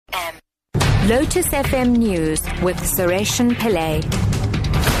Lotus FM News with SARESHEN PILLAY.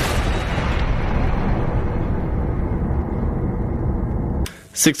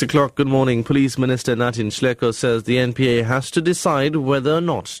 £6 good morning. Police Minister Nathi Nhleko says the NPA has to decide whether or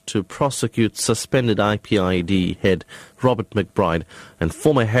not to prosecute suspended IPID head Robert McBride and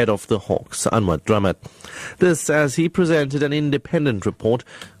former head of the Hawks, Anwa Dramat. This as he presented an independent report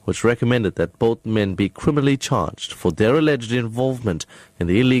which recommended that both men be criminally charged for their alleged involvement in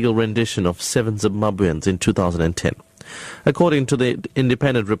the illegal rendition of 7 Zimbabweans in 2010. According to the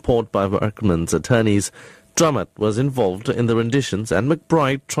independent report by Workman's attorneys, Dramat was involved in the renditions and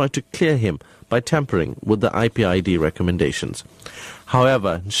McBride tried to clear him by tampering with the IPID recommendations.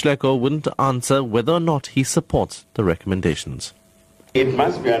 However, Nhleko wouldn't answer whether or not he supports the recommendations. It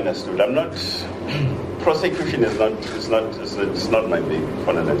must be understood. Prosecution is not my big,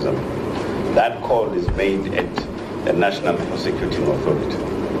 for an example. That call is made at the National Prosecuting Authority.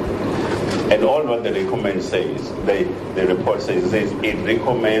 And all what the recommend says, the report says it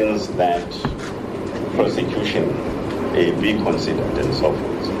recommends that prosecution be considered and so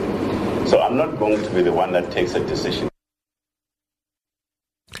forth. So I'm not going to be the one that takes a decision.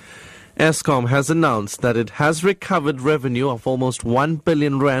 Eskom has announced that it has recovered revenue of almost 1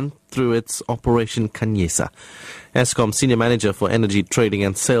 billion rand through its Operation Khanyisa. Eskom Senior Manager for Energy Trading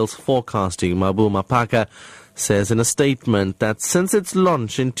and Sales Forecasting, Mabu Mapaka, says in a statement that since its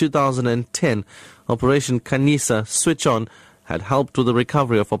launch in 2010, Operation Khanyisa Switch On had helped with the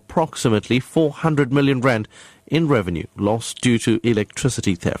recovery of approximately 400 million rand in revenue lost due to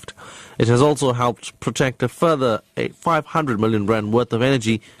electricity theft. It has also helped protect a further 500 million rand worth of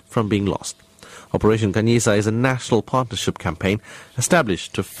energy from being lost. Operation Khanyisa is a national partnership campaign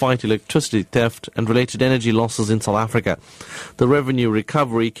established to fight electricity theft and related energy losses in South Africa. The revenue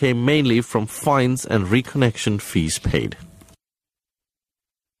recovery came mainly from fines and reconnection fees paid.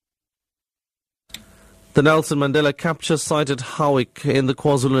 The Nelson Mandela capture site at Howick in the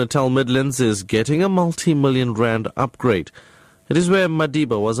KwaZulu-Natal Midlands is getting a multi-million rand upgrade. It is where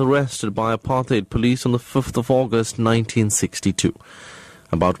Madiba was arrested by apartheid police on the 5th of August 1962.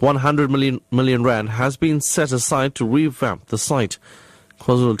 About 100 million rand has been set aside to revamp the site.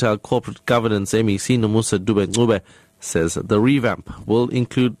 KwaZulu-Natal Corporate Governance MEC Nomusa Dube says the revamp will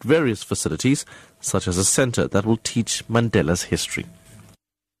include various facilities, such as a centre that will teach Mandela's history.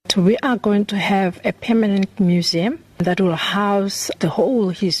 We are going to have a permanent museum that will house the whole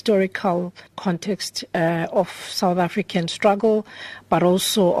historical context of South African struggle, but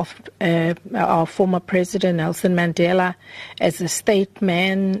also of our former President Nelson Mandela as a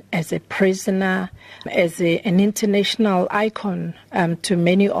statesman, as a prisoner, as an international icon to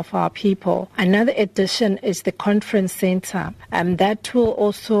many of our people. Another addition is the conference center, and that will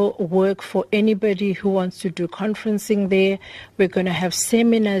also work for anybody who wants to do conferencing there. We're going to have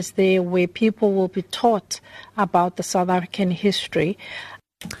seminars there where people will be taught about the South African history.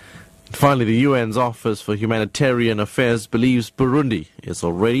 Finally, the UN's Office for Humanitarian Affairs believes Burundi is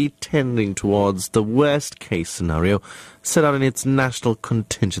already tending towards the worst-case scenario set out in its national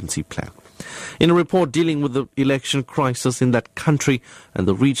contingency plan. In a report dealing with the election crisis in that country and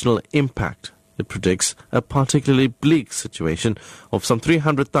the regional impact, it predicts a particularly bleak situation of some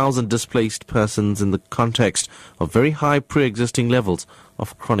 300,000 displaced persons in the context of very high pre-existing levels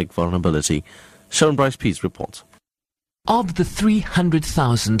of chronic vulnerability. Sharon Bryce-Pease reports. Of the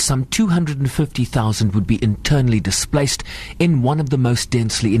 300,000, some 250,000 would be internally displaced in one of the most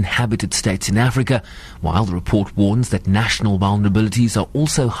densely inhabited states in Africa, while the report warns that national vulnerabilities are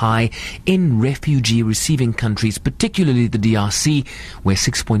also high in refugee-receiving countries, particularly the DRC, where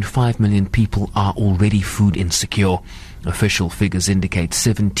 6.5 million people are already food insecure. Official figures indicate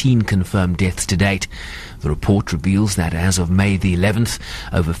 17 confirmed deaths to date. The report reveals that as of May the 11th,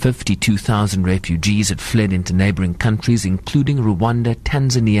 over 52,000 refugees had fled into neighboring countries, including Rwanda,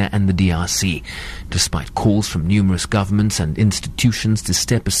 Tanzania and the DRC. Despite calls from numerous governments and institutions to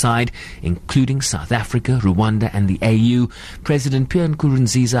step aside, including South Africa, Rwanda and the AU, President Pierre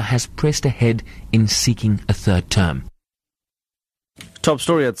Nkurunziza has pressed ahead in seeking a third term. Top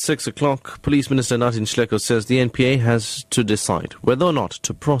story at 6 o'clock. Police Minister Nathi Nhleko says the NPA has to decide whether or not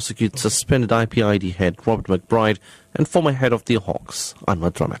to prosecute suspended IPID head Robert McBride and former head of the Hawks,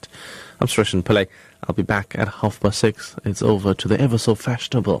 Anwa Dramat. I'm SARESHEN PILLAY. I'll be back at 6:30. It's over to the ever so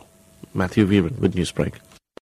fashionable Matthew Viren with Newsbreak.